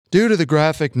Due to the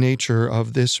graphic nature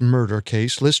of this murder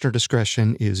case, listener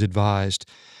discretion is advised.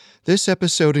 This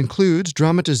episode includes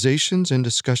dramatizations and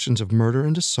discussions of murder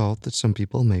and assault that some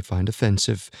people may find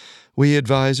offensive. We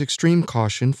advise extreme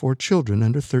caution for children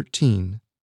under 13.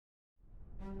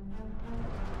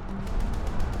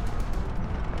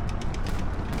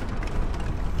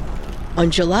 On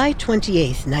July 28,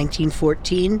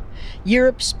 1914,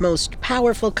 Europe's most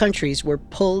powerful countries were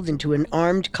pulled into an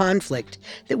armed conflict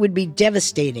that would be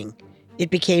devastating. It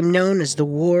became known as the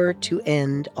War to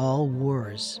End All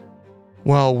Wars.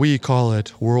 While we call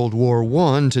it World War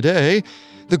I today,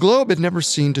 the globe had never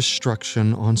seen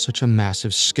destruction on such a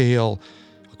massive scale.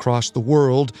 Across the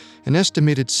world, an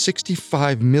estimated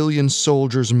 65 million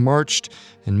soldiers marched,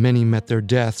 and many met their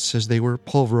deaths as they were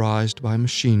pulverized by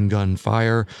machine gun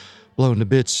fire, blown to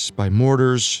bits by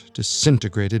mortars,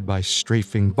 disintegrated by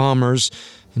strafing bombers,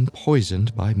 and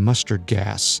poisoned by mustard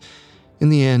gas. In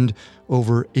the end,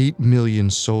 over 8 million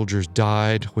soldiers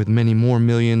died, with many more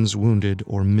millions wounded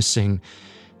or missing.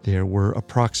 There were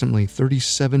approximately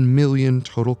 37 million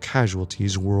total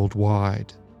casualties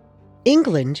worldwide.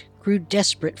 England grew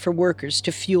desperate for workers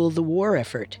to fuel the war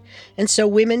effort, and so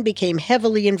women became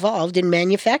heavily involved in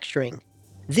manufacturing.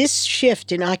 This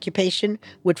shift in occupation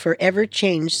would forever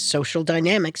change social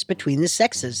dynamics between the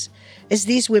sexes, as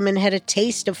these women had a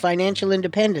taste of financial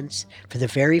independence for the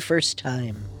very first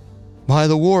time. By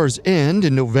the war's end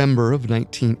in November of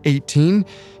 1918,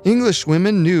 English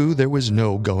women knew there was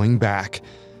no going back.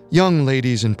 Young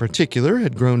ladies in particular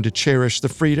had grown to cherish the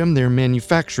freedom their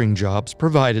manufacturing jobs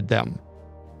provided them.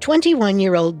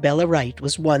 21-year-old Bella Wright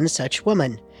was one such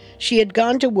woman. She had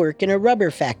gone to work in a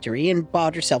rubber factory and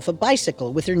bought herself a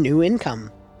bicycle with her new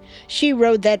income. She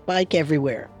rode that bike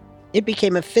everywhere. It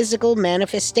became a physical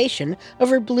manifestation of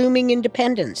her blooming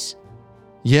independence.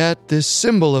 Yet this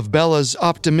symbol of Bella's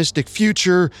optimistic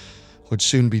future would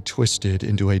soon be twisted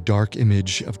into a dark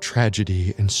image of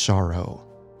tragedy and sorrow.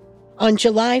 On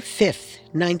July 5th,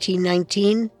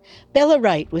 1919, Bella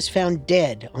Wright was found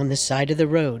dead on the side of the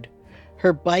road,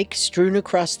 her bike strewn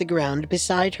across the ground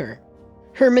beside her.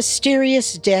 Her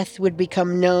mysterious death would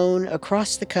become known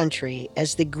across the country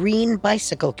as the Green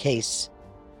Bicycle Case,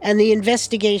 and the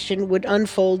investigation would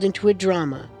unfold into a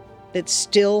drama that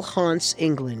still haunts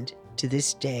England to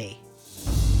this day.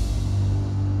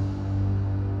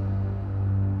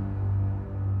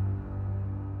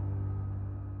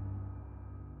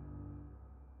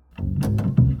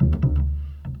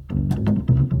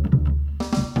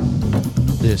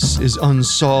 This is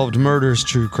Unsolved Murders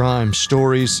True Crime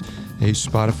Stories, a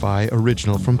Spotify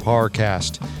original from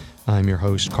Parcast. I'm your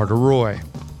host, Carter Roy.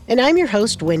 And I'm your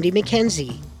host, Wendy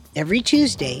McKenzie. Every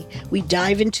Tuesday, we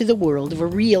dive into the world of a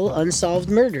real unsolved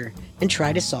murder and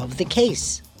try to solve the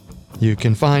case. You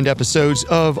can find episodes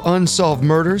of Unsolved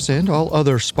Murders and all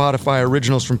other Spotify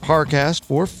originals from Parcast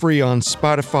for free on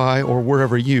Spotify or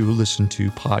wherever you listen to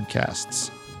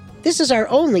podcasts. This is our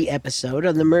only episode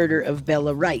on the murder of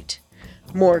Bella Wright,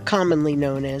 more commonly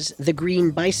known as the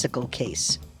Green Bicycle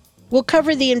Case. We'll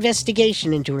cover the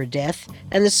investigation into her death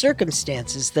and the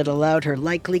circumstances that allowed her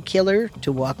likely killer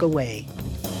to walk away.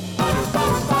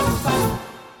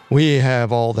 We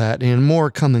have all that and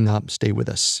more coming up. Stay with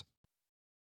us.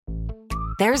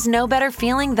 There's no better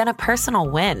feeling than a personal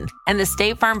win, and the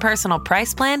State Farm Personal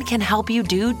Price Plan can help you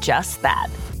do just that.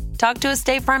 Talk to a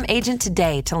State Farm agent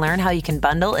today to learn how you can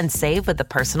bundle and save with the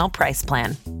Personal Price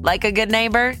Plan. Like a good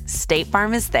neighbor, State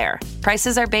Farm is there.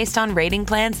 Prices are based on rating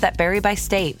plans that vary by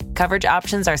state. Coverage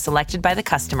options are selected by the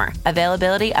customer.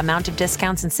 Availability, amount of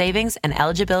discounts and savings, and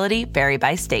eligibility vary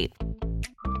by state.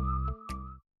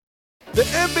 The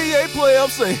NBA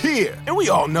playoffs are here, and we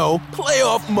all know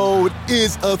playoff mode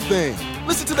is a thing.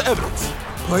 Listen to the evidence.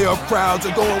 Playoff crowds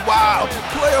are going wild.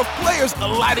 Playoff players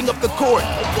are lighting up the court.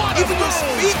 Even your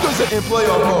speakers are in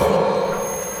playoff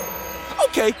mode.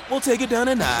 Okay, we'll take it down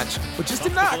a notch, but just a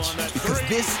notch, because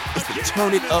this is the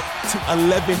Turn It Up to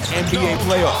 11 NBA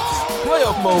playoffs.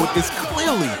 Playoff mode is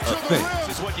clearly a thing.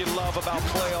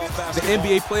 The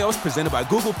NBA playoffs presented by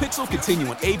Google Pixel continue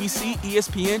on ABC,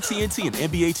 ESPN, TNT, and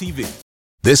NBA TV.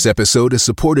 This episode is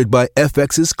supported by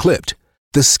FX's Clipped,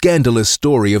 the scandalous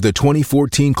story of the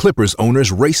 2014 Clippers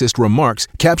owner's racist remarks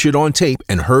captured on tape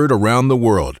and heard around the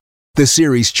world. The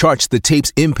series charts the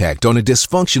tape's impact on a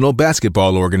dysfunctional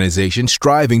basketball organization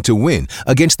striving to win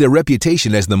against their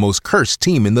reputation as the most cursed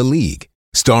team in the league.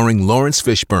 Starring Lawrence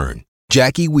Fishburne,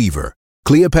 Jackie Weaver,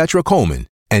 Cleopatra Coleman,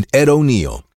 and Ed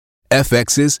O'Neill.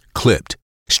 FX's Clipped,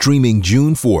 streaming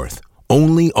June 4th,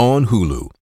 only on Hulu.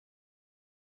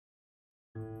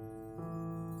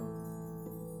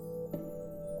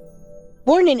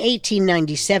 Born in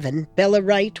 1897, Bella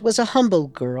Wright was a humble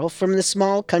girl from the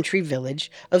small country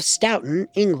village of Stoughton,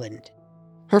 England.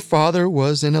 Her father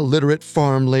was an illiterate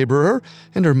farm laborer,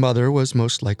 and her mother was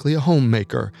most likely a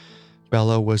homemaker.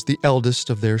 Bella was the eldest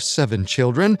of their 7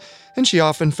 children, and she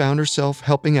often found herself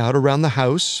helping out around the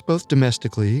house, both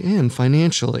domestically and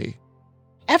financially.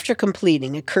 After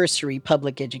completing a cursory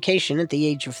public education at the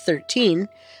age of 13,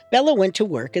 Bella went to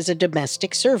work as a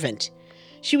domestic servant.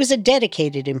 She was a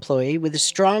dedicated employee with a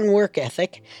strong work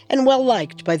ethic and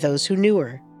well-liked by those who knew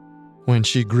her. When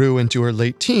she grew into her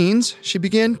late teens, she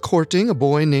began courting a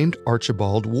boy named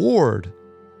Archibald Ward.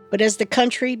 But as the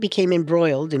country became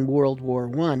embroiled in World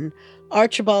War I,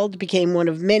 Archibald became one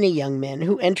of many young men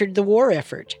who entered the war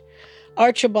effort.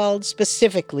 Archibald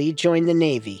specifically joined the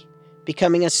Navy,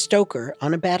 becoming a stoker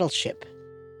on a battleship.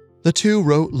 The two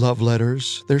wrote love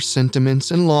letters, their sentiments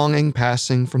and longing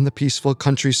passing from the peaceful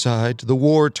countryside to the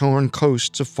war-torn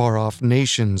coasts of far-off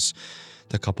nations.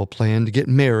 The couple planned to get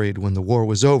married when the war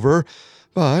was over,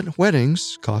 but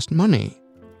weddings cost money.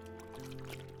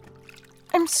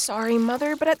 I'm sorry,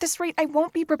 Mother, but at this rate, I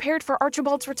won't be prepared for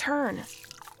Archibald's return.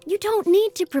 You don't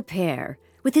need to prepare.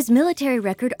 With his military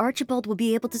record, Archibald will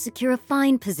be able to secure a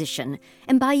fine position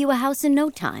and buy you a house in no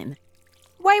time.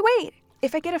 Why wait?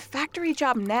 If I get a factory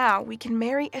job now, we can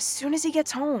marry as soon as he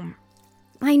gets home.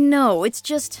 I know, it's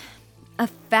just a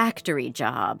factory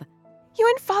job. You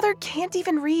and Father can't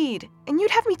even read, and you'd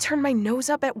have me turn my nose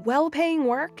up at well-paying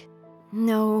work?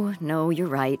 No, you're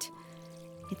right.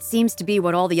 It seems to be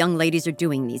what all the young ladies are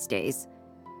doing these days.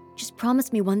 Just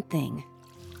promise me one thing.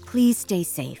 Please stay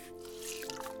safe.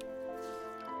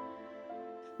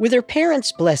 With her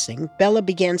parents' blessing, Bella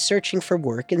began searching for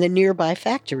work in the nearby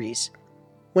factories.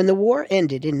 When the war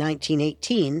ended in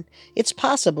 1918, it's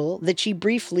possible that she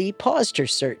briefly paused her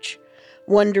search,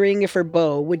 wondering if her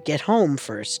beau would get home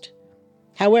first.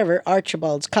 However,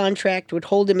 Archibald's contract would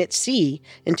hold him at sea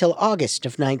until August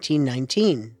of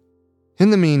 1919. In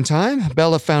the meantime,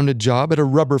 Bella found a job at a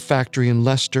rubber factory in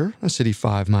Leicester, a city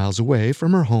 5 miles away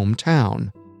from her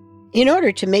hometown. In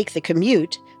order to make the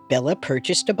commute, Bella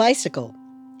purchased a bicycle.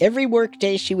 Every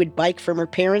workday she would bike from her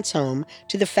parents' home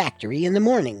to the factory in the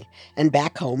morning and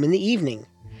back home in the evening.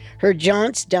 Her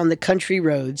jaunts down the country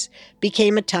roads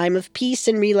became a time of peace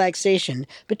and relaxation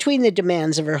between the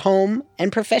demands of her home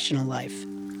and professional life.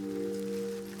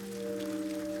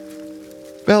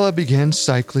 Bella began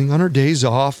cycling on her days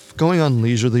off, going on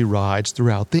leisurely rides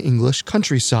throughout the English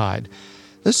countryside.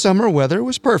 The summer weather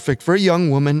was perfect for a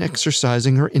young woman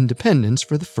exercising her independence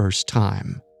for the first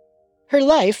time. Her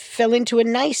life fell into a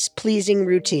nice, pleasing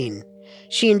routine.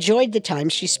 She enjoyed the time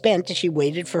she spent as she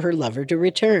waited for her lover to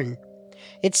return.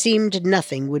 It seemed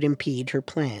nothing would impede her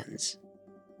plans.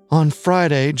 On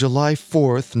Friday, July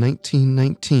 4th,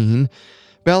 1919,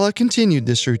 Bella continued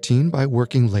this routine by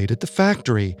working late at the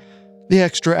factory. The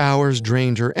extra hours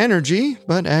drained her energy,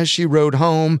 but as she rode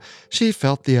home, she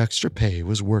felt the extra pay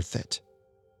was worth it.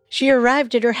 She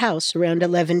arrived at her house around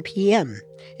 11 p.m.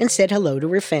 and said hello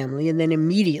to her family and then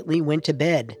immediately went to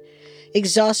bed.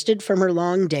 Exhausted from her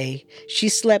long day, she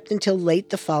slept until late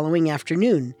the following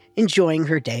afternoon, enjoying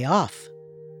her day off.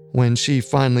 When she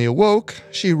finally awoke,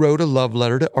 she wrote a love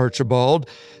letter to Archibald,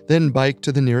 then biked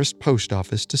to the nearest post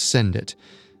office to send it.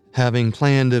 Having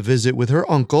planned a visit with her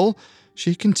uncle,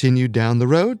 she continued down the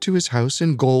road to his house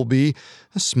in Golby,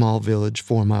 a small village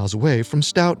 4 miles away from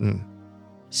Stoughton.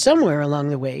 Somewhere along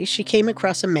the way, she came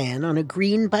across a man on a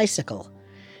green bicycle.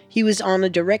 He was on a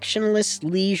directionless,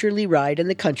 leisurely ride in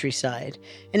the countryside,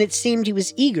 and it seemed he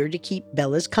was eager to keep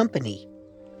Bella's company.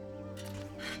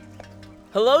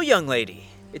 Hello, young lady.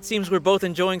 It seems we're both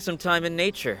enjoying some time in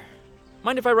nature.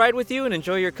 Mind if I ride with you and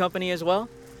enjoy your company as well?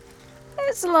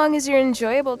 As long as you're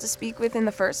enjoyable to speak with in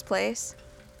the first place.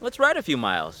 Let's ride a few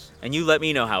miles, and you let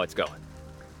me know how it's going.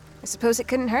 I suppose it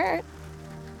couldn't hurt.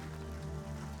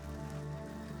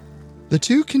 The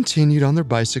two continued on their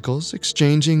bicycles,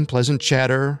 exchanging pleasant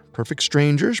chatter, perfect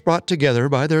strangers brought together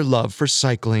by their love for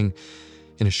cycling.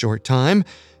 In a short time,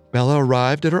 Bella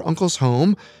arrived at her uncle's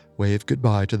home, waved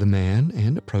goodbye to the man,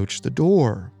 and approached the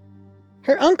door.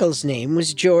 Her uncle's name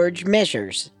was George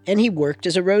Measures, and he worked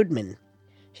as a roadman.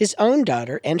 His own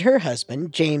daughter and her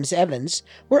husband, James Evans,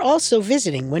 were also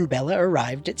visiting when Bella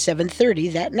arrived at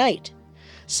 7:30 that night.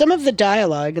 Some of the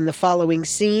dialogue in the following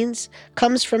scenes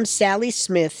comes from Sally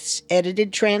Smith's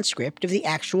edited transcript of the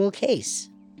actual case.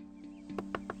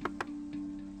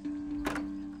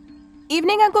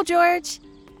 Evening, Uncle George.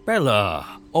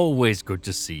 Bella, always good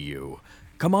to see you.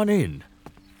 Come on in.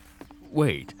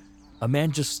 Wait, a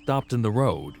man just stopped in the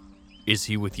road. Is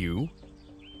he with you?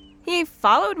 He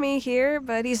followed me here,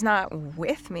 but he's not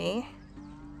with me.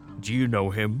 Do you know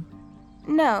him?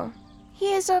 No,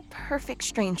 he is a perfect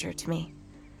stranger to me.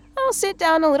 I'll sit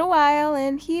down a little while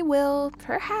and he will,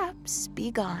 perhaps,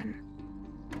 be gone.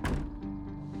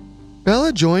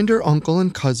 Bella joined her uncle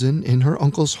and cousin in her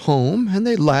uncle's home, and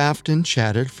they laughed and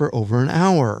chatted for over an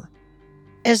hour.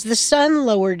 As the sun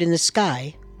lowered in the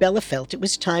sky, Bella felt it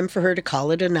was time for her to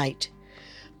call it a night.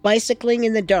 Bicycling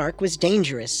in the dark was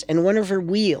dangerous, and one of her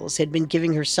wheels had been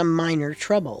giving her some minor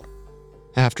trouble.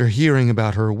 After hearing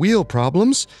about her wheel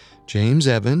problems, James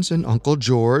Evans and Uncle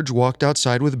George walked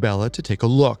outside with Bella to take a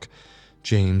look.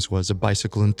 James was a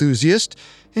bicycle enthusiast,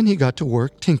 and he got to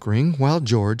work tinkering while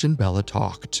George and Bella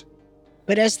talked.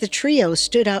 But as the trio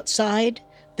stood outside,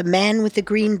 the man with the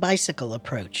green bicycle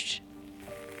approached.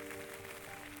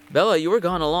 Bella, you were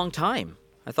gone a long time.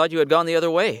 I thought you had gone the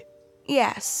other way.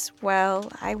 Yes, well,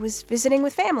 I was visiting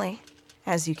with family,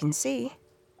 as you can see.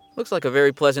 Looks like a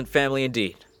very pleasant family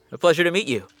indeed. A pleasure to meet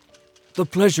you. The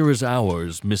pleasure is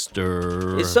ours,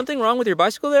 Mr. Is something wrong with your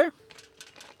bicycle there?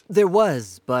 There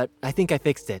was, but I think I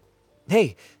fixed it.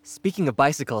 Hey, speaking of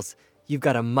bicycles, you've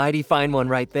got a mighty fine one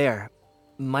right there.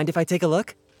 Mind if I take a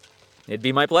look? It'd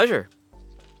be my pleasure.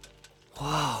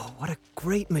 Whoa, what a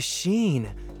great machine.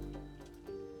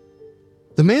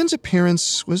 The man's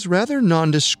appearance was rather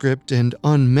nondescript and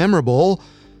unmemorable,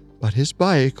 but his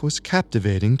bike was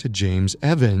captivating to James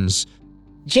Evans.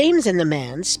 James and the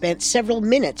man spent several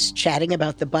minutes chatting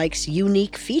about the bike's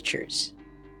unique features.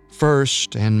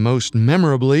 First, and most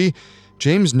memorably,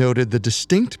 James noted the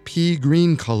distinct pea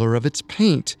green color of its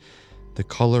paint. The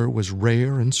color was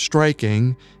rare and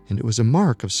striking, and it was a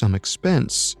mark of some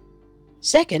expense.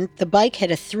 Second, the bike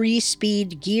had a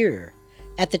 3-speed gear.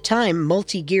 At the time,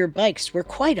 multi-gear bikes were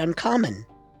quite uncommon.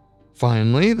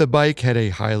 Finally, the bike had a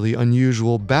highly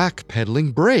unusual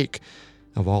back-pedaling brake.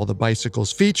 Of all the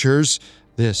bicycle's features,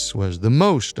 this was the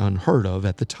most unheard of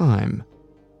at the time.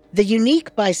 The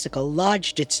unique bicycle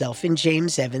lodged itself in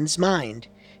James Evans' mind.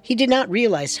 He did not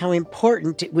realize how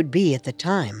important it would be at the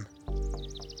time.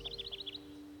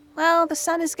 Well, the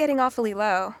sun is getting awfully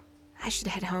low. I should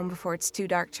head home before it's too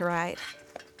dark to ride.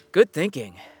 Good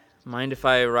thinking. Mind if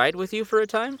I ride with you for a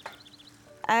time?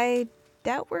 I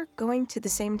doubt we're going to the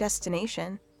same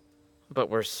destination. But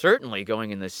we're certainly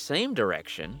going in the same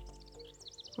direction.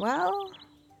 Well,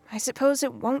 I suppose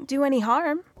it won't do any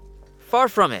harm. Far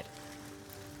from it.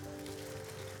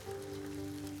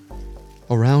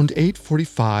 Around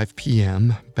 8:45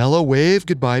 p.m., Bella waved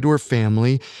goodbye to her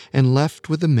family and left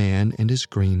with the man and his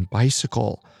green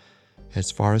bicycle.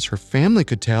 As far as her family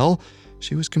could tell,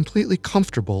 she was completely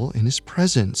comfortable in his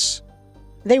presence.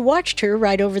 They watched her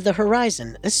ride over the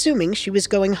horizon, assuming she was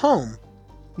going home.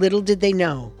 Little did they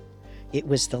know, it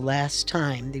was the last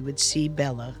time they would see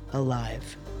Bella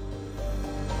alive.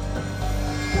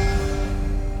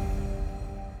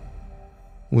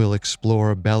 We'll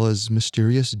explore Bella's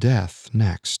mysterious death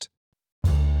next.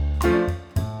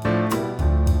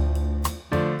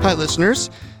 Hi, listeners.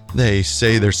 They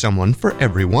say there's someone for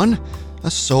everyone.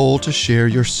 A soul to share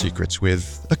your secrets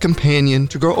with, a companion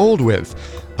to grow old with,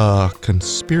 a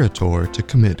conspirator to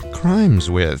commit crimes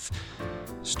with.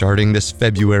 Starting this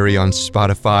February on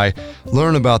Spotify,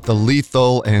 learn about the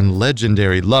lethal and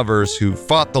legendary lovers who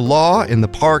fought the law in the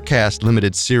Parcast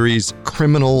limited series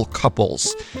Criminal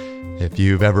Couples. If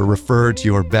you've ever referred to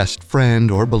your best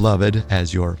friend or beloved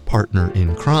as your partner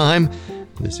in crime,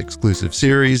 this exclusive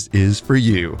series is for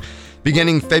you.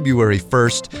 Beginning February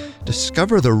 1st,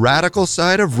 discover the radical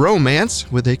side of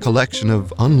romance with a collection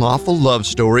of unlawful love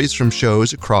stories from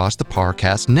shows across the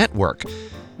Parcast network.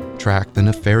 Track the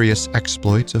nefarious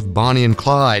exploits of Bonnie and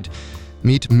Clyde,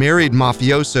 meet married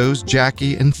mafiosos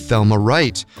Jackie and Thelma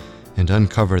Wright, and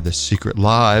uncover the secret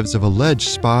lives of alleged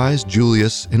spies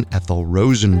Julius and Ethel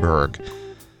Rosenberg.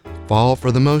 Fall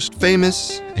for the most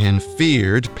famous and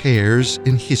feared pairs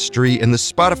in history in the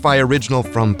Spotify original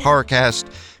from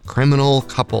Parcast, Criminal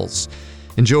Couples.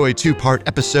 Enjoy 2-part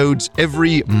episodes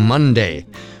every Monday.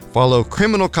 Follow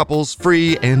Criminal Couples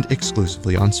free and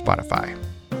exclusively on Spotify.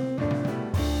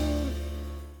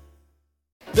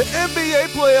 The NBA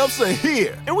playoffs are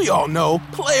here, and we all know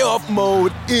playoff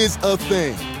mode is a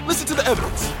thing. Listen to the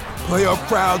evidence. Playoff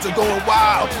crowds are going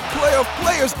wild. Playoff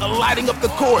players are lighting up the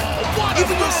court.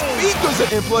 Even your speakers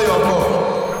are in playoff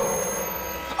mode.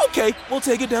 Okay, we'll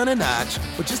take it down a notch,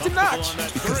 but just a notch,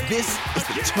 because this is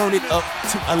the Turn It Up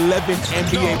to 11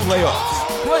 NBA playoffs.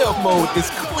 Playoff mode is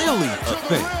clearly a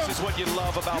thing.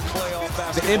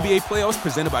 The NBA playoffs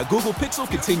presented by Google Pixel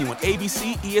continue on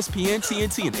ABC, ESPN,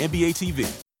 TNT, and NBA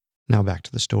TV. Now back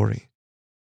to the story.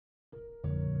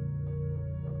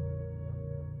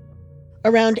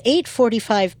 Around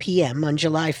 8:45 p.m. on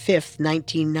July 5th,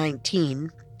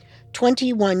 1919,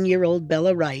 21-year-old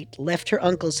Bella Wright left her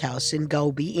uncle's house in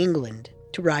Golby, England,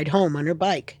 to ride home on her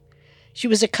bike. She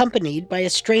was accompanied by a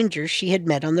stranger she had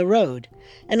met on the road,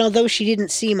 and although she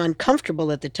didn't seem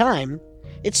uncomfortable at the time,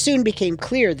 it soon became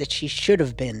clear that she should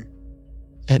have been.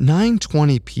 At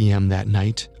 9:20 p.m. that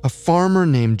night, a farmer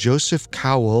named Joseph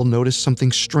Cowell noticed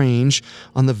something strange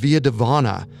on the Via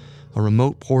Divana, a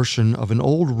remote portion of an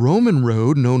old Roman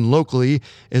road known locally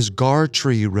as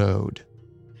Gartree Road.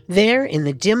 There, in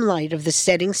the dim light of the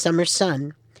setting summer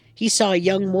sun, he saw a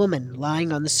young woman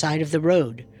lying on the side of the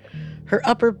road. Her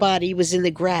upper body was in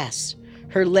the grass,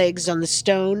 her legs on the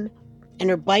stone, and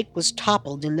her bike was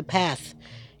toppled in the path,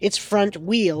 its front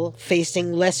wheel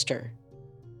facing Leicester.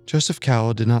 Joseph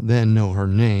Cowell did not then know her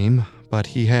name, but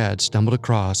he had stumbled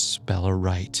across Bella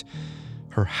Wright.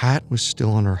 Her hat was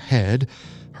still on her head,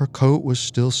 her coat was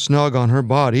still snug on her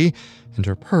body, and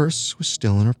her purse was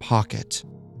still in her pocket.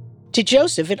 To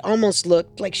Joseph, it almost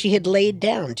looked like she had laid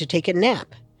down to take a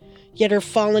nap. Yet her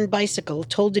fallen bicycle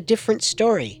told a different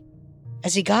story.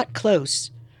 As he got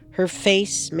close, her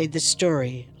face made the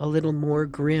story a little more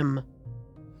grim.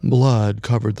 Blood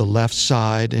covered the left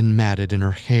side and matted in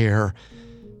her hair.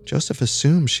 Joseph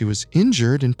assumed she was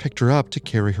injured and picked her up to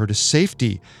carry her to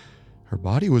safety. Her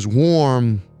body was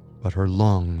warm, but her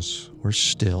lungs were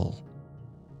still.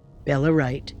 Bella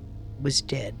Wright was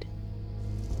dead.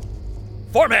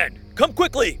 Foreman, come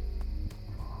quickly!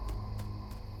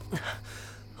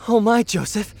 Oh my,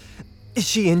 Joseph. Is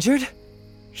she injured?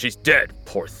 She's dead,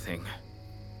 poor thing.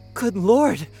 Good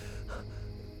Lord.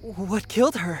 What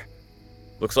killed her?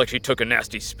 Looks like she took a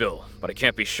nasty spill, but I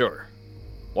can't be sure.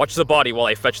 Watch the body while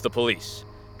I fetch the police.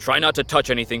 Try not to touch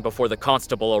anything before the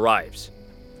constable arrives.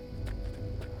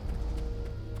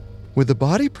 With the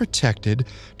body protected,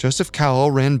 Joseph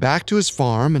Cowell ran back to his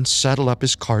farm and saddled up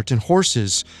his cart and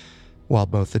horses. While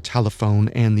both the telephone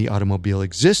and the automobile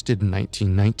existed in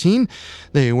 1919,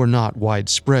 they were not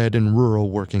widespread in rural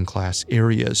working-class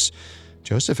areas.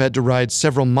 Joseph had to ride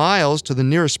several miles to the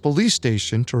nearest police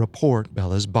station to report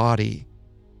Bella's body.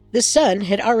 The sun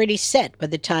had already set by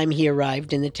the time he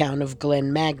arrived in the town of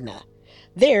Glen Magna.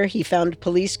 There he found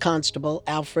Police Constable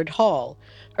Alfred Hall,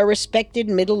 a respected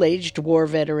middle-aged war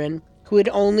veteran who had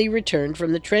only returned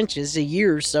from the trenches a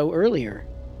year or so earlier.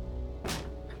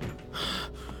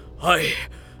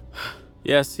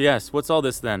 Yes, what's all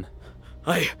this then?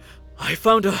 I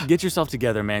found a... Get yourself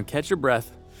together, man. Catch your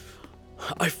breath.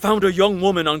 I found a young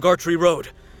woman on Gartree Road,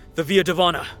 the Via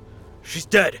Divana. She's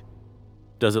dead.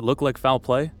 Does it look like foul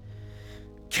play?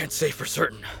 Can't say for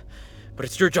certain, but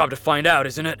it's your job to find out,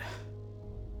 isn't it?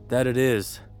 That it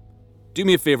is. Do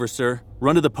me a favor, sir.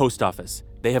 Run to the post office.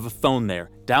 They have a phone there.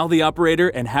 Dial the operator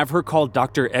and have her call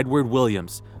Dr. Edward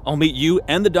Williams. I'll meet you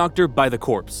and the doctor by the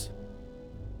corpse.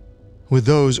 With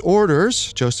those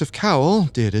orders, Joseph Cowell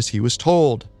did as he was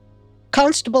told.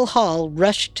 Constable Hall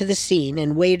rushed to the scene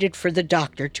and waited for the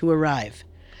doctor to arrive.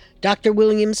 Dr.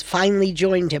 Williams finally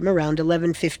joined him around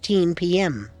 11:15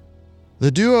 p.m.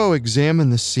 The duo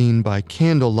examined the scene by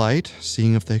candlelight,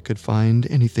 seeing if they could find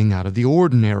anything out of the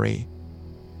ordinary.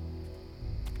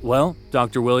 Well,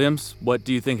 Dr. Williams, what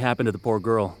do you think happened to the poor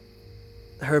girl?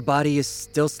 Her body is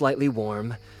still slightly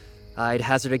warm. I'd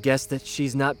hazard a guess that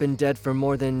she's not been dead for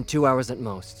more than 2 hours at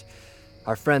most.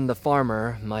 Our friend the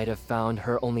farmer might have found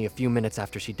her only a few minutes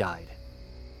after she died.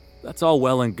 That's all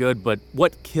well and good, but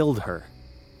what killed her?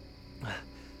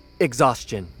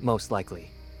 Exhaustion, most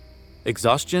likely.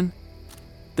 Exhaustion?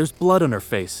 There's blood on her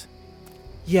face.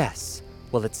 Yes.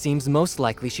 Well, it seems most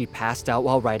likely she passed out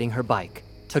while riding her bike,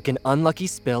 took an unlucky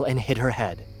spill and hit her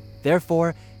head.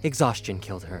 Therefore, exhaustion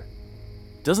killed her.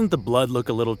 Doesn't the blood look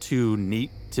a little too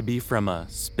neat to be from a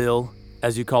spill,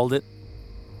 as you called it?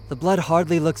 The blood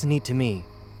hardly looks neat to me.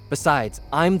 Besides,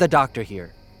 I'm the doctor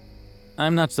here.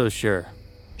 I'm not so sure.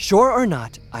 Sure or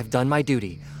not, I've done my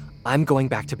duty. I'm going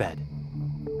back to bed.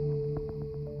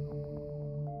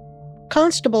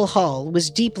 Constable Hall was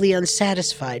deeply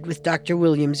unsatisfied with Dr.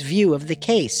 Williams' view of the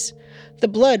case. The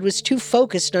blood was too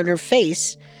focused on her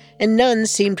face, and none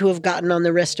seemed to have gotten on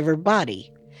the rest of her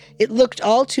body. It looked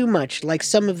all too much like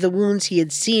some of the wounds he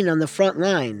had seen on the front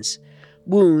lines,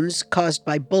 wounds caused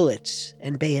by bullets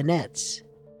and bayonets.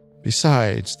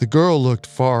 Besides, the girl looked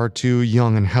far too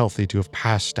young and healthy to have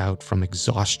passed out from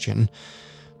exhaustion.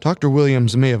 Dr.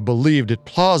 Williams may have believed it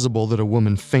plausible that a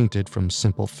woman fainted from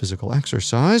simple physical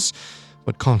exercise,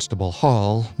 but Constable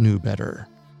Hall knew better.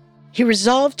 He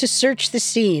resolved to search the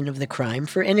scene of the crime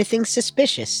for anything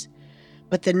suspicious,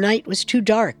 but the night was too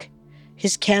dark.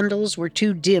 His candles were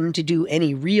too dim to do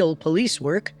any real police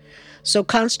work, so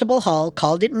Constable Hall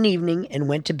called it an evening and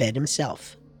went to bed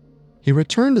himself. He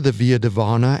returned to the Via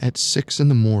Divana at 6 in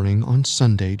the morning on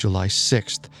Sunday, July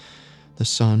 6th. The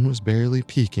sun was barely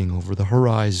peeking over the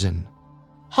horizon.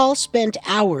 Hall spent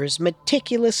hours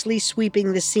meticulously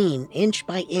sweeping the scene, inch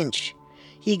by inch.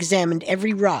 He examined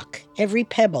every rock, every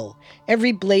pebble,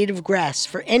 every blade of grass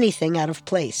for anything out of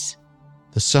place.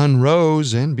 The sun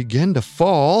rose and began to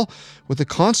fall, with the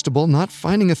constable not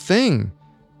finding a thing.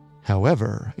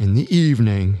 However, in the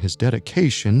evening, his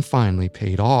dedication finally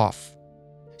paid off.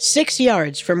 6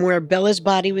 yards from where Bella's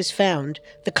body was found,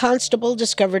 the constable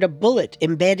discovered a bullet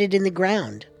embedded in the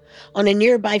ground. On a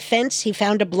nearby fence, he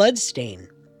found a blood stain.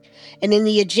 And in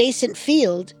the adjacent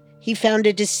field, he found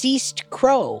a deceased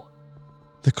crow.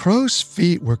 The crow's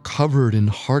feet were covered in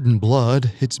hardened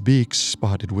blood, its beak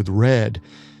spotted with red.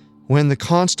 When the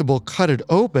constable cut it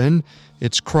open,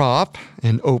 its crop,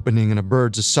 an opening in a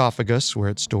bird's esophagus where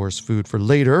it stores food for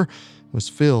later, was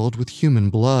filled with human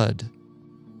blood.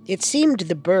 It seemed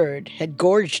the bird had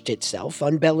gorged itself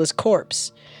on Bella's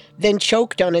corpse, then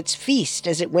choked on its feast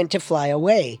as it went to fly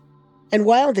away. And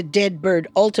while the dead bird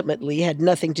ultimately had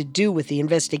nothing to do with the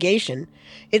investigation,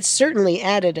 it certainly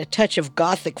added a touch of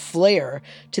gothic flair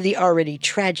to the already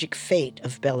tragic fate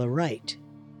of Bella Wright.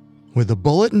 With the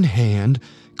bullet in hand,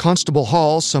 Constable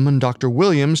Hall summoned Dr.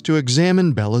 Williams to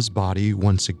examine Bella's body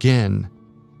once again.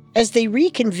 As they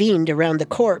reconvened around the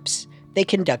corpse, they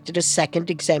conducted a second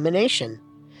examination.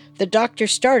 The doctor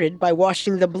started by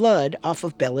washing the blood off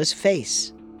of Bella's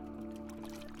face.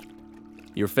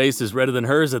 Your face is redder than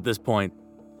hers at this point.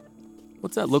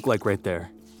 What's that look like right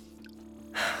there?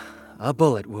 A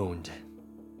bullet wound.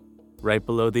 Right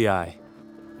below the eye.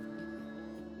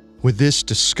 With this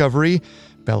discovery,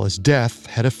 Bella's death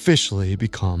had officially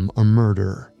become a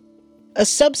murder. A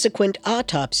subsequent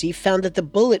autopsy found that the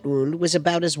bullet wound was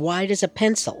about as wide as a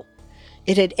pencil.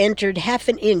 It had entered half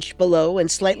an inch below and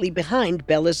slightly behind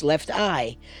Bella's left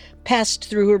eye, passed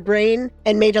through her brain,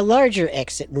 and made a larger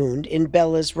exit wound in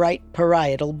Bella's right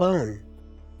parietal bone.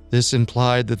 This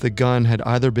implied that the gun had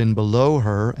either been below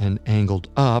her and angled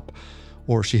up,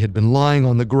 or she had been lying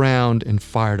on the ground and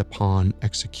fired upon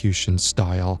execution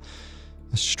style.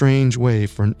 A strange way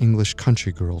for an English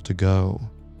country girl to go.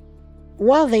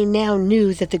 While they now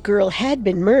knew that the girl had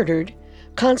been murdered,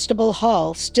 Constable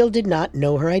Hall still did not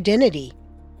know her identity.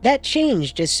 That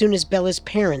changed as soon as Bella's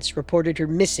parents reported her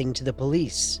missing to the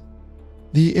police.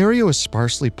 The area was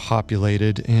sparsely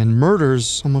populated, and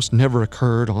murders almost never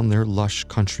occurred on their lush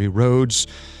country roads.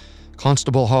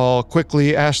 Constable Hall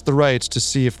quickly asked the Wrights to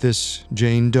see if this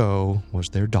Jane Doe was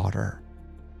their daughter.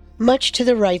 Much to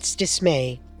the Wrights'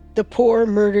 dismay, the poor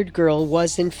murdered girl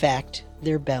was, in fact,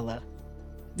 their Bella.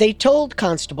 They told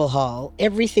Constable Hall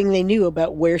everything they knew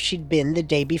about where she'd been the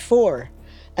day before,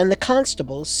 and the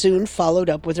constable soon followed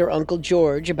up with her Uncle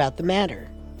George about the matter.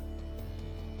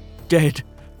 Dead.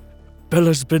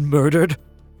 Bella's been murdered.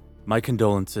 My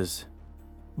condolences.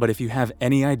 But if you have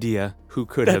any idea who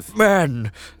could That have...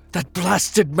 man! That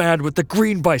blasted man with the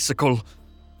green bicycle!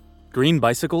 Green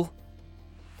bicycle?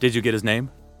 Did you get his name?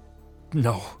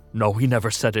 No, he never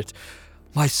said it.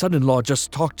 My son-in-law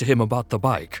just talked to him about the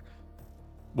bike.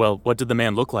 Well, what did the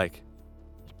man look like?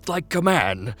 Like a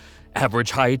man.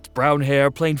 Average height, brown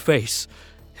hair, plain face.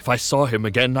 If I saw him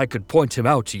again, I could point him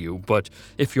out to you, but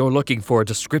if you're looking for a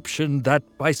description, that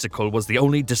bicycle was the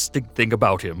only distinct thing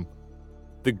about him.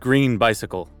 The green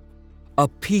bicycle. A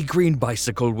pea-green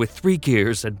bicycle with 3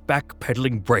 gears and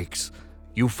back-pedaling brakes.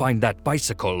 You find that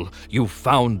bicycle, you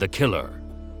found the killer.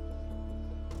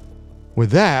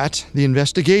 With that, the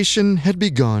investigation had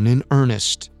begun in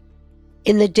earnest.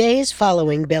 In the days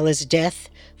following Bella's death,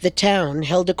 the town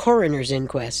held a coroner's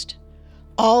inquest.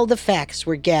 All the facts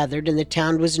were gathered and the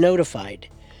town was notified.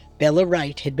 Bella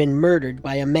Wright had been murdered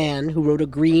by a man who rode a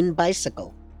green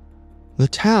bicycle. The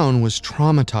town was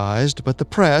traumatized, but the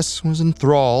press was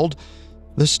enthralled.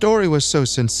 The story was so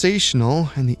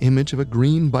sensational, and the image of a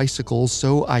green bicycle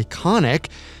so iconic,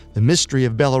 the mystery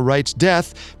of Bella Wright's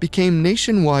death became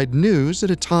nationwide news at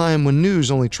a time when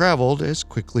news only traveled as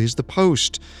quickly as the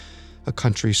post. A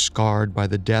country scarred by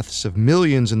the deaths of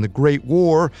millions in the Great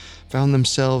War found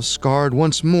themselves scarred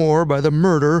once more by the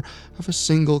murder of a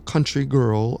single country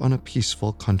girl on a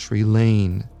peaceful country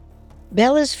lane.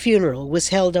 Bella's funeral was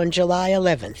held on July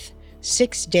 11th,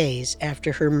 6 days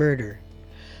after her murder.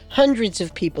 Hundreds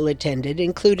of people attended,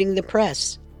 including the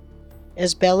press.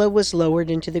 As Bella was lowered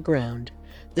into the ground,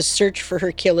 the search for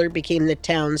her killer became the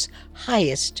town's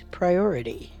highest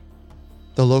priority.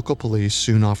 The local police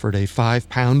soon offered a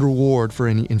 £5 reward for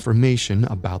any information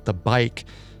about the bike.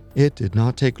 It did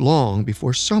not take long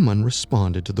before someone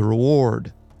responded to the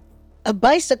reward. A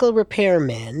bicycle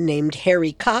repairman named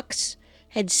Harry Cox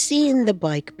had seen the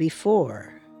bike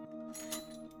before.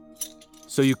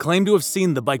 So you claim to have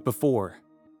seen the bike before?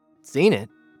 Seen it?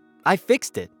 I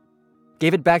fixed it.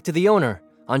 Gave it back to the owner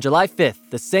on July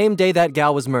 5th, the same day that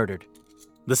gal was murdered.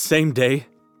 The same day?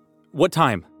 What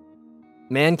time?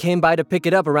 Man came by to pick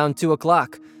it up around 2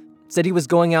 o'clock. Said he was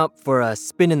going out for a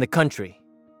spin in the country.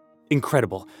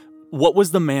 Incredible. What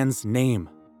was the man's name?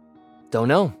 Don't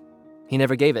know. He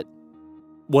never gave it.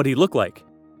 What'd he look like?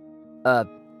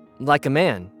 Like a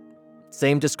man.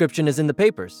 Same description as in the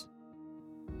papers.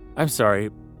 I'm sorry.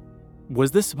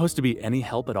 Was this supposed to be any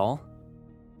help at all?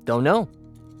 Don't know.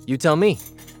 You tell me.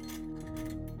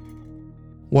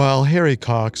 While Harry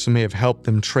Cox may have helped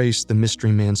them trace the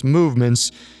mystery man's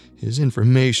movements, his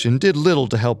information did little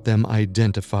to help them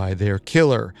identify their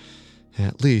killer,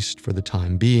 at least for the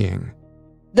time being.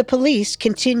 The police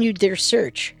continued their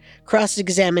search,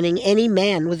 cross-examining any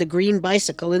man with a green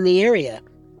bicycle in the area.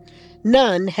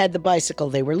 None had the bicycle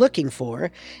they were looking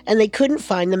for, and they couldn't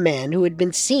find the man who had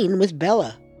been seen with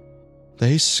Bella.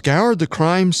 They scoured the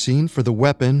crime scene for the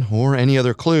weapon or any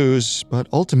other clues, but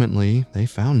ultimately they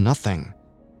found nothing.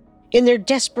 In their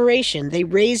desperation, they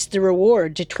raised the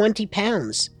reward to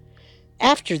 £20.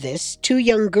 After this, 2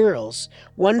 young girls,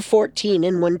 one 14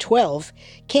 and one 12,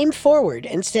 came forward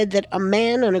and said that a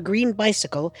man on a green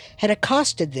bicycle had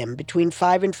accosted them between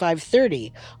 5 and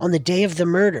 5:30 on the day of the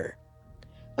murder.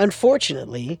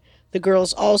 Unfortunately, the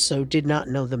girls also did not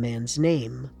know the man's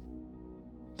name.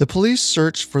 The police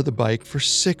searched for the bike for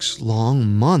 6 long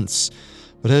months,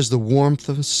 but as the warmth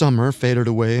of summer faded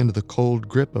away into the cold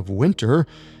grip of winter,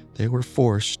 they were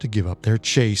forced to give up their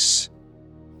chase.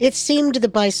 It seemed the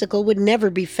bicycle would never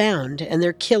be found and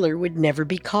their killer would never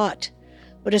be caught.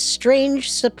 But a strange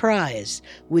surprise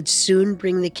would soon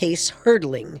bring the case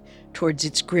hurtling towards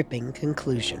its gripping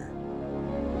conclusion.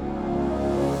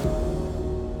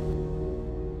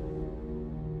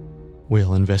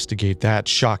 We'll investigate that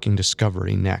shocking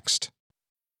discovery next.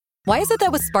 Why is it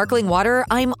that with sparkling water,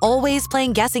 I'm always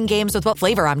playing guessing games with what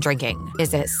flavor I'm drinking?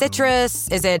 Is it citrus?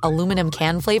 Is it aluminum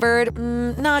can flavored?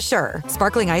 Not sure.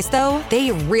 Sparkling ice, though,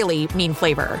 they really mean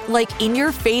flavor. Like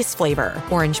in-your-face flavor.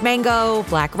 Orange mango,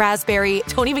 black raspberry.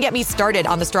 Don't even get me started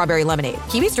on the strawberry lemonade.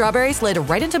 Kiwi strawberry slid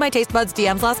right into my taste buds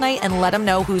DMs last night and let them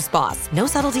know who's boss. No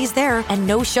subtleties there, and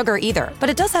no sugar either. But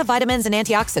it does have vitamins and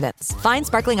antioxidants. Find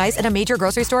sparkling ice at a major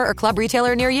grocery store or club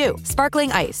retailer near you.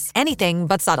 Sparkling ice. Anything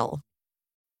but subtle.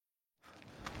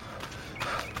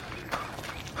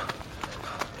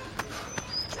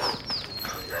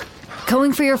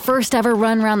 Going for your first ever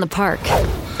run around the park.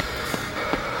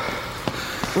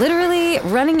 Literally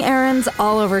running errands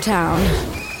all over town.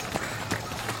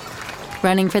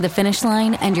 Running for the finish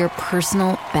line and your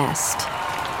personal best.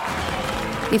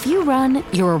 If you run,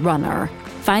 you're a runner.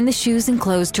 Find the shoes and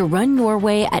clothes to run your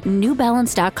way at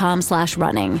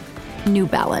newbalance.com/running. New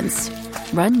Balance.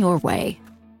 Run your way.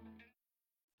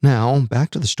 Now,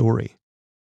 back to the story.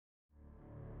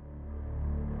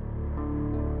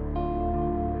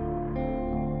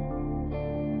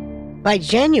 By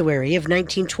January of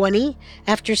 1920,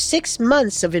 after 6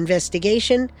 months of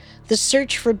investigation, the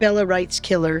search for Bella Wright's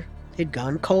killer had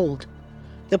gone cold.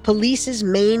 The police's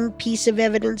main piece of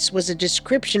evidence was a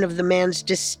description of the man's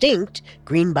distinct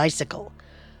green bicycle.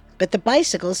 But the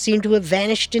bicycle seemed to have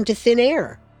vanished into thin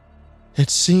air.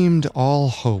 It seemed all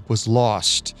hope was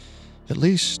lost, at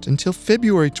least until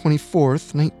February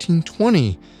 24th,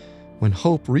 1920, when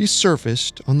hope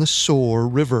resurfaced on the Soar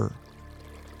River.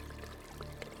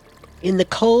 In the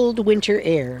cold winter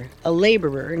air, a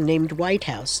laborer named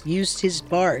Whitehouse used his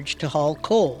barge to haul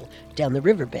coal down the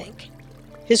riverbank.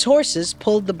 His horses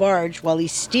pulled the barge while he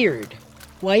steered.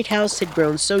 Whitehouse had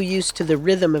grown so used to the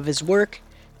rhythm of his work,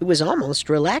 it was almost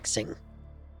relaxing.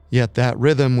 Yet that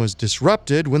rhythm was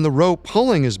disrupted when the rope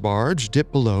pulling his barge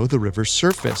dipped below the river's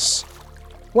surface.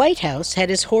 Whitehouse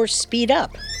had his horse speed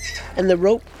up, and the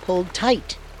rope pulled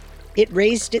tight. It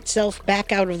raised itself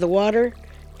back out of the water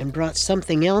and brought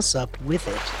something else up with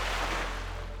it.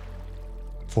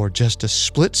 For just a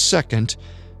split second,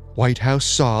 Whitehouse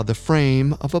saw the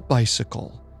frame of a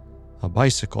bicycle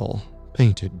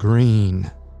painted green.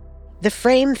 The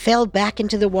frame fell back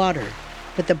into the water,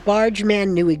 but the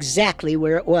bargeman knew exactly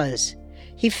where it was.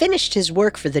 He finished his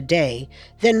work for the day,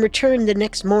 then returned the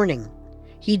next morning.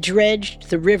 He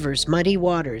dredged the river's muddy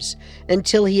waters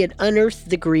until he had unearthed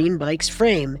the green bike's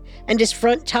frame and his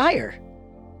front tire.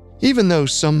 Even though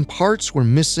some parts were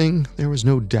missing, there was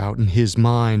no doubt in his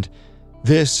mind.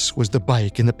 This was the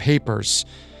bike in the papers.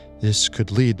 This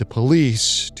could lead the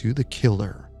police to the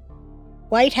killer.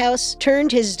 Whitehouse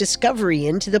turned his discovery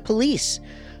in to the police,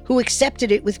 who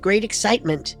accepted it with great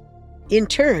excitement. In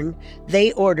turn,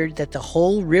 they ordered that the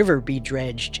whole river be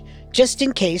dredged, just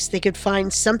in case they could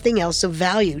find something else of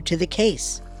value to the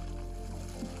case.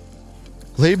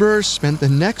 Laborers spent the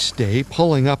next day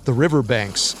pulling up the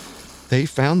riverbanks. They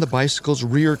found the bicycle's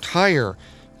rear tire,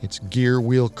 its gear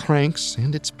wheel cranks,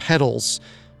 and its pedals.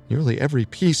 Nearly every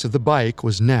piece of the bike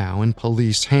was now in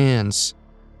police hands.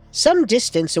 Some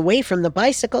distance away from the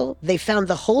bicycle, they found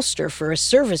the holster for a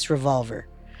service revolver.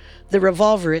 The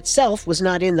revolver itself was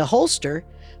not in the holster,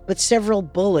 but several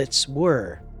bullets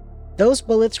were. Those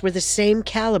bullets were the same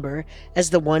caliber as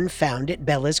the one found at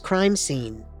Bella's crime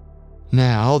scene.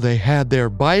 Now they had their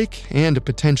bike and a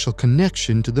potential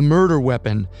connection to the murder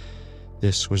weapon.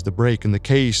 This was the break in the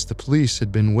case the police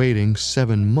had been waiting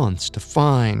 7 months to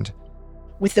find.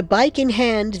 With the bike in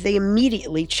hand, they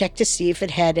immediately checked to see if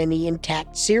it had any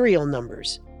intact serial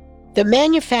numbers. The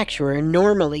manufacturer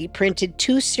normally printed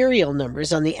 2 serial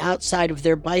numbers on the outside of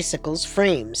their bicycle's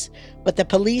frames, but the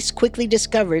police quickly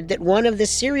discovered that one of the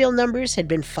serial numbers had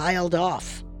been filed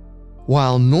off.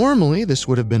 While normally this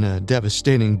would have been a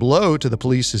devastating blow to the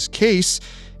police's case,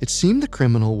 it seemed the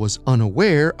criminal was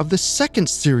unaware of the second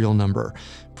serial number,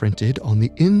 printed on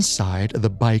the inside of the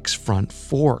bike's front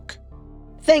fork.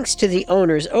 Thanks to the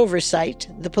owner's oversight,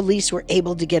 the police were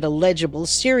able to get a legible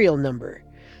serial number,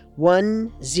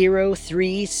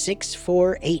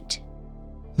 103648.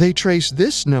 They traced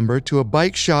this number to a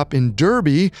bike shop in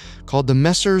Derby called the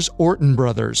Messrs. Orton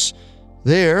Brothers.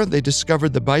 There, they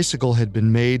discovered the bicycle had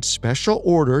been made special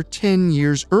order 10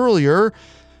 years earlier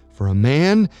for a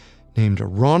man named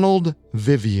Ronald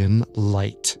Vivian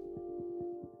Light.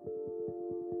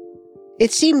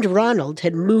 It seemed Ronald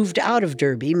had moved out of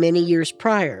Derby many years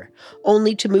prior,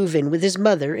 only to move in with his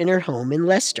mother in her home in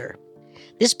Leicester.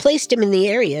 This placed him in the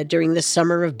area during the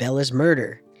summer of Bella's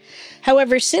murder.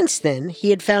 However, since then, he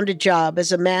had found a job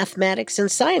as a mathematics and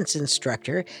science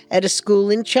instructor at a school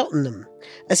in Cheltenham,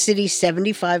 a city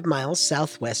 75 miles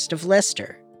southwest of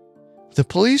Leicester. The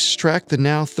police tracked the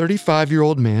now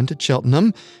 35-year-old man to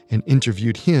Cheltenham and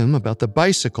interviewed him about the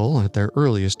bicycle at their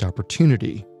earliest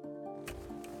opportunity.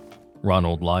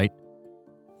 Ronald Light.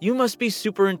 You must be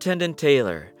Superintendent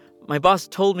Taylor. My boss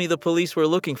told me the police were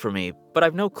looking for me, but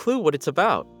I've no clue what it's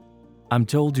about. I'm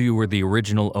told you were the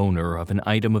original owner of an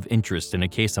item of interest in a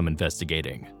case I'm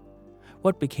investigating.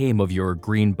 What became of your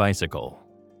green bicycle?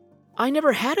 I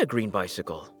never had a green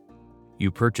bicycle.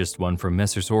 You purchased one from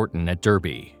Messrs. Orton at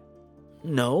Derby.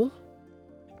 No.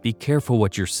 Be careful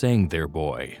what you're saying there,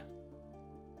 boy.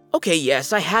 Okay,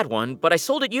 yes, I had one, but I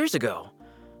sold it years ago.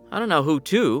 I don't know who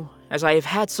to, as I have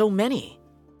had so many.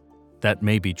 That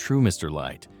may be true, Mr.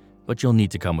 Light, but you'll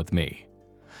need to come with me.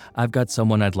 I've got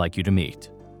someone I'd like you to meet.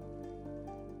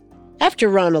 After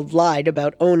Ronald lied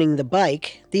about owning the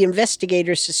bike, the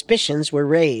investigators' suspicions were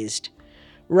raised.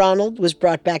 Ronald was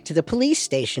brought back to the police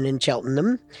station in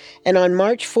Cheltenham, and on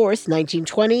March 4th,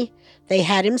 1920, they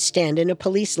had him stand in a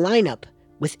police lineup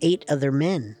with 8 other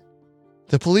men.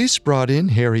 The police brought in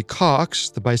Harry Cox,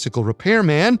 the bicycle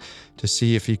repairman, to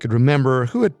see if he could remember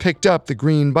who had picked up the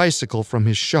green bicycle from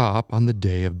his shop on the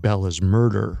day of Bella's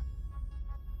murder.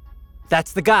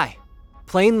 That's the guy.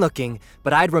 Plain looking,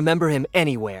 but I'd remember him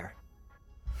anywhere.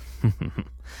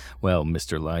 Well,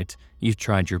 Mr. Light, you've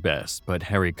tried your best, but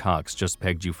Harry Cox just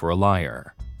pegged you for a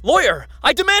liar. Lawyer!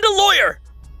 I demand a lawyer!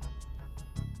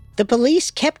 The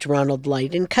police kept Ronald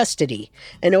Light in custody,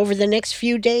 and over the next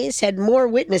few days had more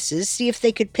witnesses see if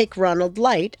they could pick Ronald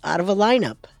Light out of a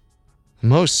lineup.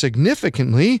 Most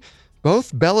significantly,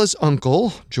 both Bella's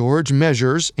uncle, George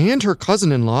Measures, and her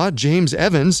cousin-in-law, James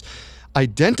Evans,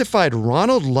 identified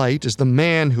Ronald Light as the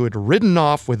man who had ridden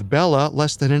off with Bella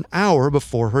less than an hour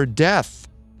before her death.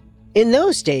 In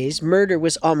those days, murder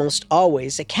was almost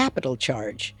always a capital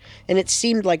charge, and it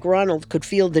seemed like Ronald could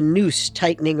feel the noose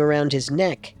tightening around his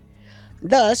neck.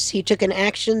 Thus, he took an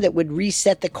action that would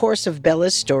reset the course of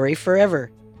Bella's story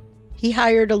forever. He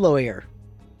hired a lawyer.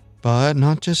 But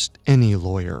not just any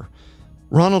lawyer.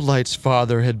 Ronald Light's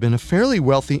father had been a fairly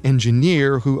wealthy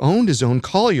engineer who owned his own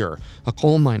collier, a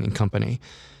coal mining company.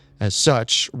 As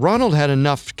such, Ronald had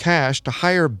enough cash to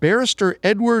hire barrister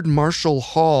Edward Marshall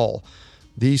Hall,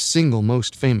 the single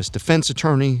most famous defense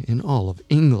attorney in all of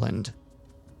England.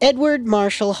 Edward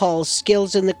Marshall Hall's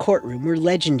skills in the courtroom were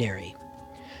legendary,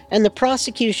 and the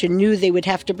prosecution knew they would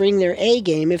have to bring their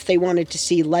A-game if they wanted to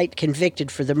see Light convicted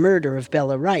for the murder of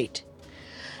Bella Wright.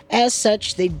 As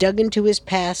such, they dug into his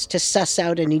past to suss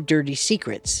out any dirty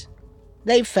secrets.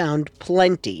 They found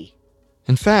plenty.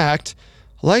 In fact,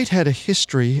 Light had a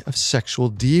history of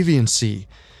sexual deviancy.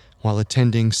 While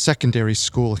attending secondary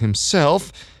school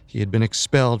himself, he had been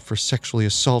expelled for sexually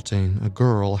assaulting a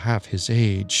girl half his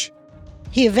age.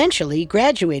 He eventually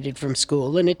graduated from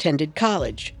school and attended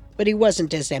college, but he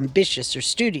wasn't as ambitious or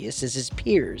studious as his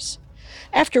peers.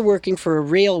 After working for a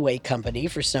railway company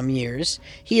for some years,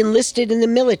 he enlisted in the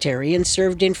military and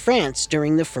served in France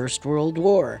during the First World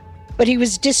War. But he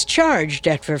was discharged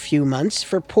after a few months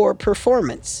for poor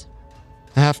performance.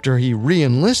 After he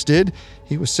re-enlisted,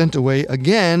 he was sent away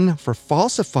again for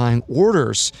falsifying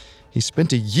orders. He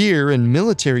spent a year in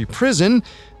military prison,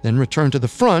 then returned to the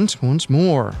front once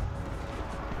more.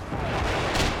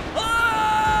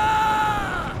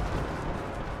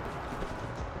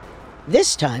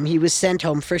 This time he was sent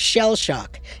home for shell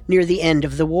shock near the end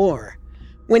of the war.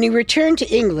 When he returned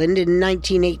to England in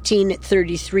 1918 at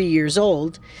 33 years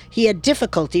old, he had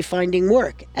difficulty finding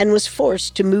work and was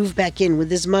forced to move back in with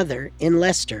his mother in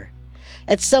Leicester.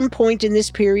 At some point in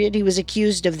this period, he was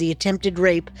accused of the attempted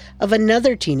rape of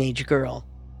another teenage girl.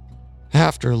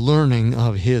 After learning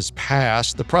of his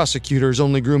past, the prosecutors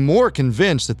only grew more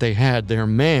convinced that they had their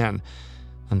man.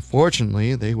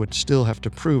 Unfortunately, they would still have to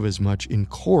prove as much in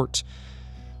court.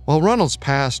 While Ronald's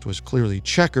past was clearly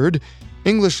checkered,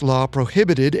 English law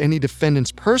prohibited any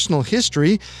defendant's personal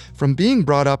history from being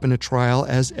brought up in a trial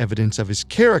as evidence of his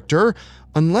character,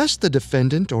 unless the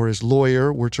defendant or his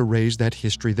lawyer were to raise that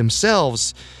history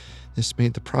themselves. This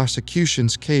made the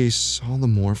prosecution's case all the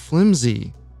more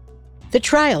flimsy. The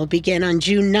trial began on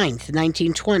June 9,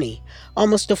 1920,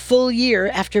 almost a full year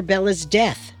after Bella's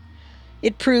death.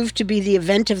 It proved to be the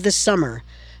event of the summer,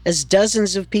 as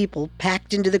dozens of people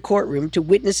packed into the courtroom to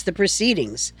witness the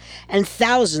proceedings, and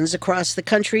thousands across the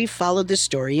country followed the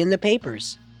story in the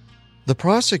papers. The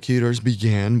prosecutors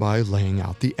began by laying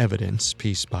out the evidence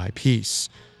piece by piece.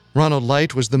 Ronald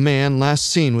Wright was the man last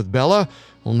seen with Bella,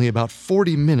 only about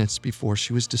 40 minutes before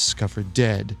she was discovered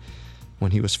dead. When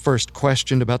he was first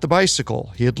questioned about the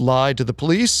bicycle, he had lied to the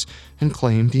police and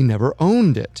claimed he never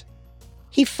owned it.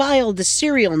 He filed the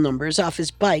serial numbers off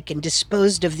his bike and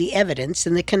disposed of the evidence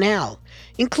in the canal,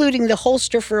 including the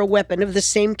holster for a weapon of the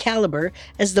same caliber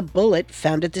as the bullet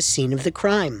found at the scene of the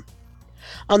crime.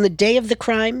 On the day of the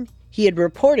crime, he had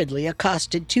reportedly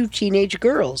accosted 2 teenage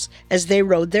girls as they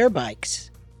rode their bikes.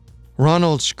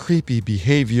 Ronald's creepy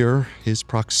behavior, his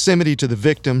proximity to the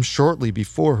victim shortly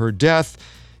before her death,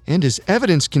 and his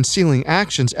evidence concealing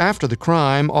actions after the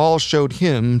crime all showed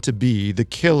him to be the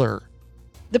killer.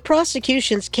 The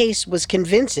prosecution's case was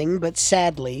convincing, but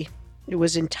sadly, it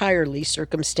was entirely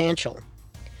circumstantial.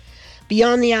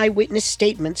 Beyond the eyewitness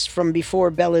statements from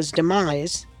before Bella's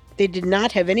demise, they did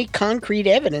not have any concrete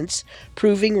evidence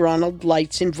proving Ronald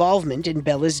Wright's involvement in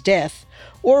Bella's death,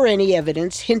 or any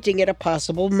evidence hinting at a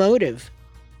possible motive.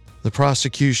 The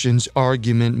prosecution's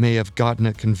argument may have gotten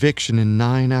a conviction in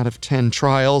 9 out of 10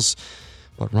 trials,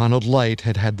 but Ronald Wright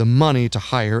had had the money to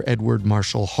hire Edward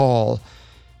Marshall Hall,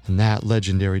 and that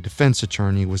legendary defense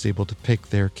attorney was able to pick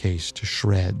their case to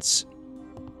shreds.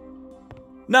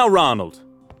 Now, Ronald,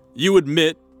 you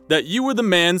admit that you were the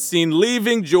man seen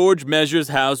leaving George Measure's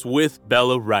house with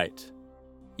Bella Wright.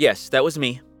 Yes, that was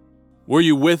me. Were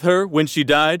you with her when she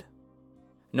died?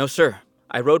 No, sir.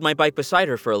 I rode my bike beside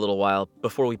her for a little while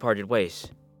before we parted ways.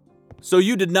 So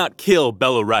you did not kill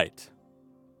Bella Wright.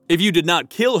 If you did not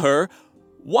kill her,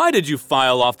 why did you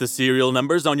file off the serial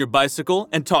numbers on your bicycle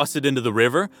and toss it into the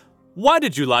river? Why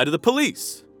did you lie to the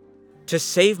police? To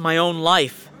save my own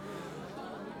life.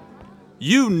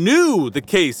 You knew the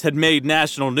case had made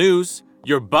national news.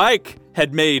 Your bike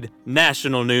had made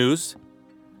national news.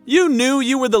 You knew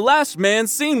you were the last man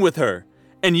seen with her,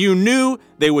 and you knew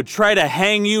they would try to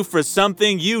hang you for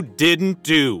something you didn't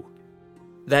do.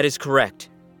 That is correct.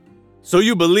 So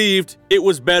you believed it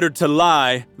was better to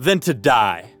lie than to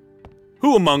die.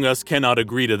 Who among us cannot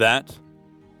agree to that?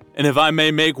 And if I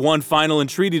may make one final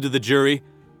entreaty to the jury,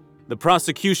 the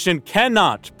prosecution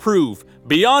cannot prove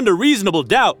beyond a reasonable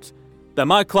doubt that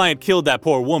my client killed that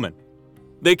poor woman.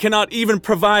 They cannot even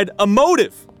provide a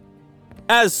motive.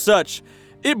 As such,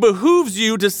 it behooves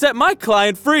you to set my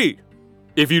client free.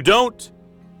 If you don't,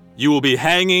 you will be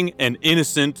hanging an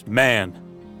innocent man.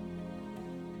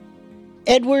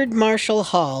 Edward Marshall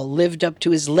Hall lived up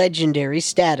to his legendary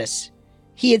status.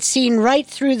 He had seen right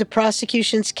through the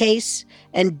prosecution's case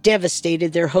and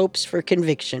devastated their hopes for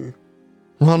conviction.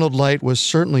 Ronald Wright was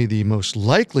certainly the most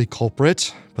likely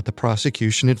culprit, but the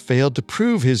prosecution had failed to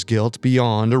prove his guilt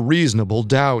beyond a reasonable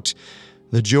doubt.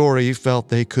 The jury felt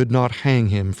they could not hang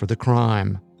him for the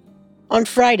crime. On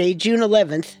Friday, June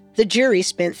 11th, the jury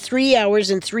spent 3 hours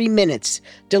and 3 minutes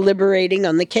deliberating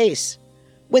on the case.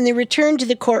 When they returned to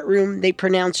the courtroom, they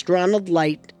pronounced Ronald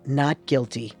Wright not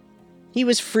guilty. He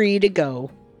was free to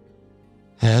go.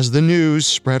 As the news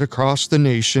spread across the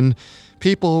nation,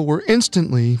 people were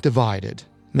instantly divided.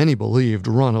 Many believed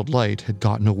Ronald Light had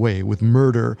gotten away with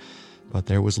murder, but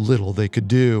there was little they could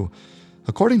do.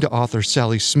 According to author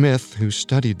Sally Smith, who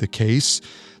studied the case,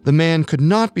 the man could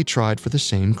not be tried for the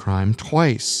same crime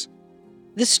twice.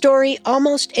 The story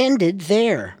almost ended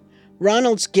there.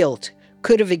 Ronald's guilt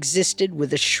could have existed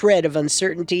with a shred of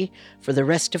uncertainty for the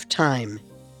rest of time.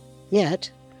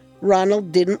 Yet,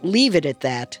 Ronald didn't leave it at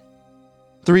that.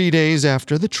 3 days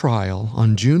after the trial,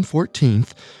 on June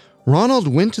 14th, Ronald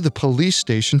went to the police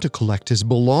station to collect his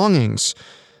belongings.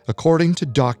 According to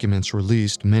documents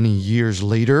released many years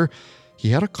later, he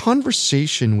had a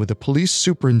conversation with a police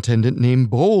superintendent named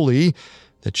Bowley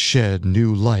that shed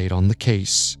new light on the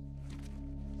case.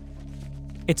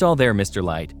 It's all there, Mr.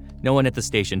 Light. No one at the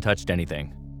station touched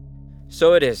anything.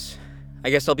 So it is.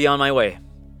 I guess I'll be on my way.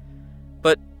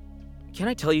 But can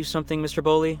I tell you something, Mr.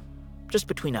 Bowley? Just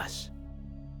between us.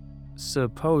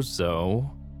 Suppose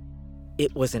so.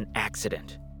 It was an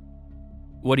accident.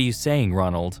 What are you saying,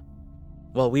 Ronald?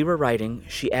 While we were riding,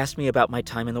 she asked me about my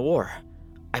time in the war.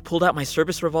 I pulled out my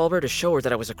service revolver to show her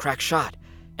that I was a crack shot,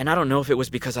 and I don't know if it was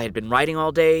because I had been riding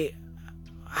all day.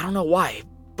 I don't know why,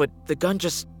 but the gun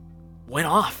just went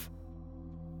off.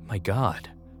 My God.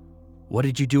 What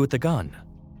did you do with the gun?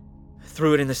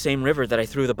 Threw it in the same river that I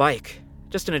threw the bike,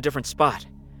 just in a different spot.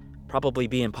 Probably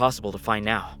be impossible to find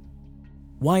now.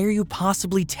 Why are you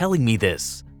possibly telling me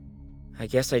this? I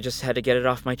guess I just had to get it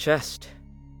off my chest.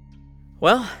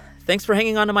 Well, thanks for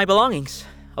hanging on to my belongings.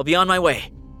 I'll be on my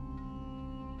way.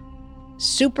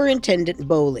 Superintendent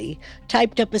Bowley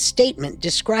typed up a statement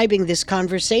describing this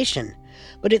conversation,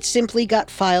 but it simply got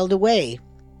filed away.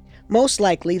 Most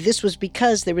likely, this was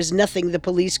because there was nothing the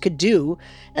police could do,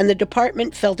 and the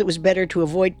department felt it was better to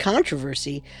avoid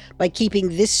controversy by keeping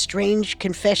this strange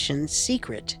confession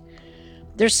secret.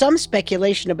 There's some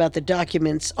speculation about the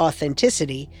document's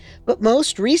authenticity, but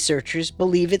most researchers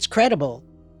believe it's credible.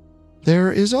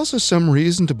 There is also some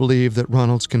reason to believe that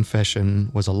Ronald's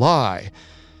confession was a lie.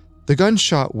 The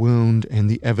gunshot wound and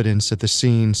the evidence at the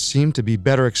scene seem to be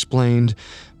better explained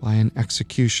by an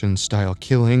execution-style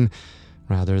killing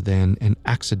rather than an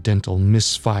accidental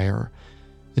misfire.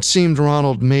 It seemed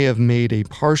Ronald may have made a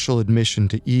partial admission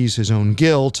to ease his own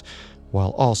guilt,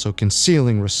 while also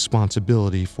concealing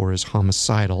responsibility for his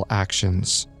homicidal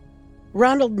actions.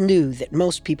 Ronald knew that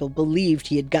most people believed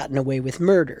he had gotten away with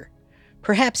murder.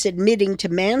 Perhaps admitting to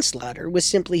manslaughter was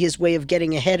simply his way of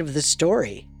getting ahead of the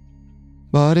story.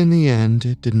 But in the end,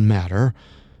 it didn't matter.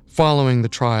 Following the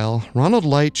trial, Ronald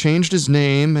Light changed his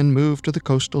name and moved to the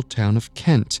coastal town of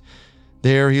Kent.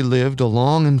 There he lived a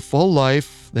long and full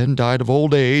life, then died of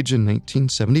old age in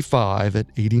 1975 at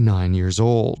 89 years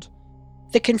old.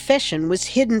 The confession was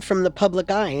hidden from the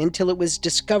public eye until it was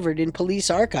discovered in police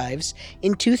archives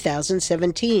in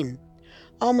 2017,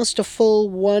 almost a full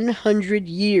 100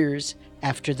 years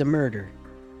after the murder.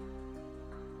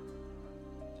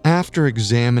 After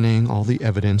examining all the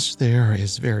evidence, there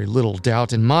is very little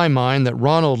doubt in my mind that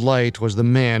Ronald Light was the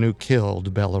man who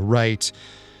killed Bella Wright.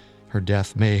 Her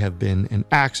death may have been an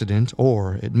accident,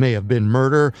 or it may have been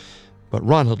murder, but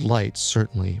Ronald Light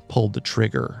certainly pulled the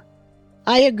trigger.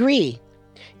 I agree.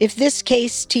 If this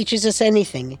case teaches us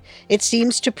anything, it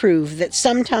seems to prove that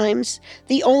sometimes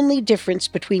the only difference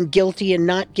between guilty and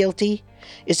not guilty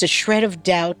is a shred of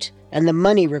doubt and the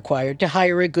money required to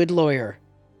hire a good lawyer.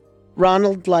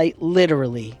 Ronald Light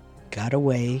literally got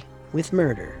away with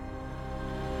murder.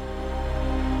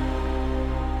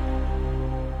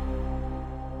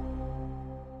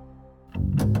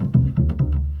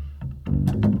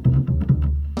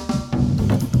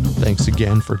 Thanks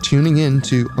again for tuning in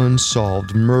to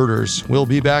Unsolved Murders. We'll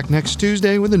be back next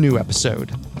Tuesday with a new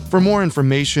episode. For more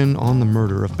information on the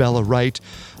murder of Bella Wright,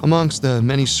 amongst the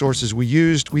many sources we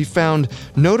used, we found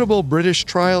Notable British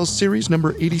Trials Series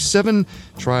number 87,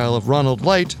 Trial of Ronald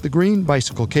Light, The Green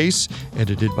Bicycle Case,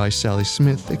 edited by Sally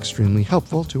Smith, extremely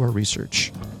helpful to our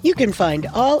research. You can find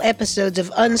all episodes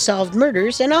of Unsolved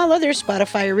Murders and all other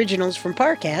Spotify originals from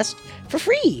Parcast for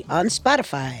free on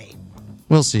Spotify.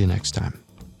 We'll see you next time.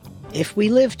 If we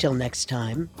live till next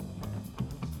time.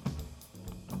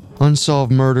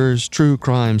 Unsolved Murders, True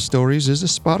Crime Stories is a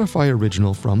Spotify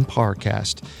original from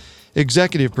Parcast.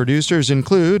 Executive producers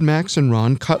include Max and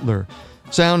Ron Cutler.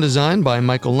 Sound design by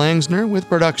Michael Langsner, with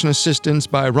production assistance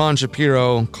by Ron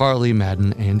Shapiro, Carly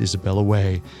Madden, and Isabella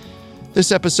Way.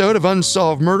 This episode of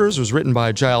Unsolved Murders was written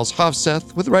by Giles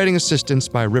Hofseth, with writing assistance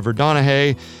by River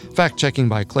Donahue, fact-checking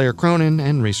by Claire Cronin,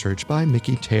 and research by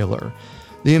Mickey Taylor.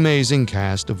 The amazing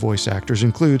cast of voice actors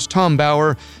includes Tom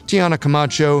Bauer, Tiana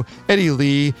Camacho, Eddie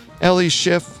Lee, Ellie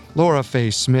Schiff, Laura Faye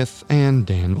Smith, and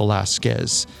Dan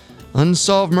Velasquez.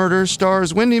 Unsolved Murders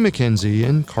stars Wendy McKenzie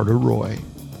and Carter Roy.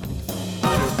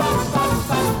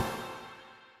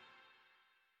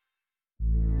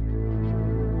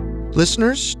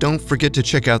 Listeners, don't forget to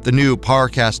check out the new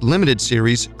Parcast Limited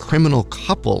series, Criminal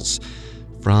Couples.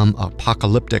 From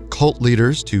apocalyptic cult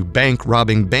leaders to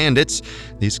bank-robbing bandits,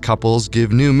 these couples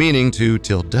give new meaning to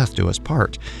Till Death Do Us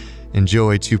Part.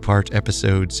 Enjoy 2-part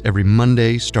episodes every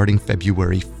Monday starting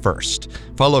February 1st.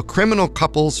 Follow Criminal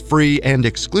Couples free and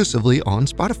exclusively on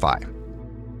Spotify.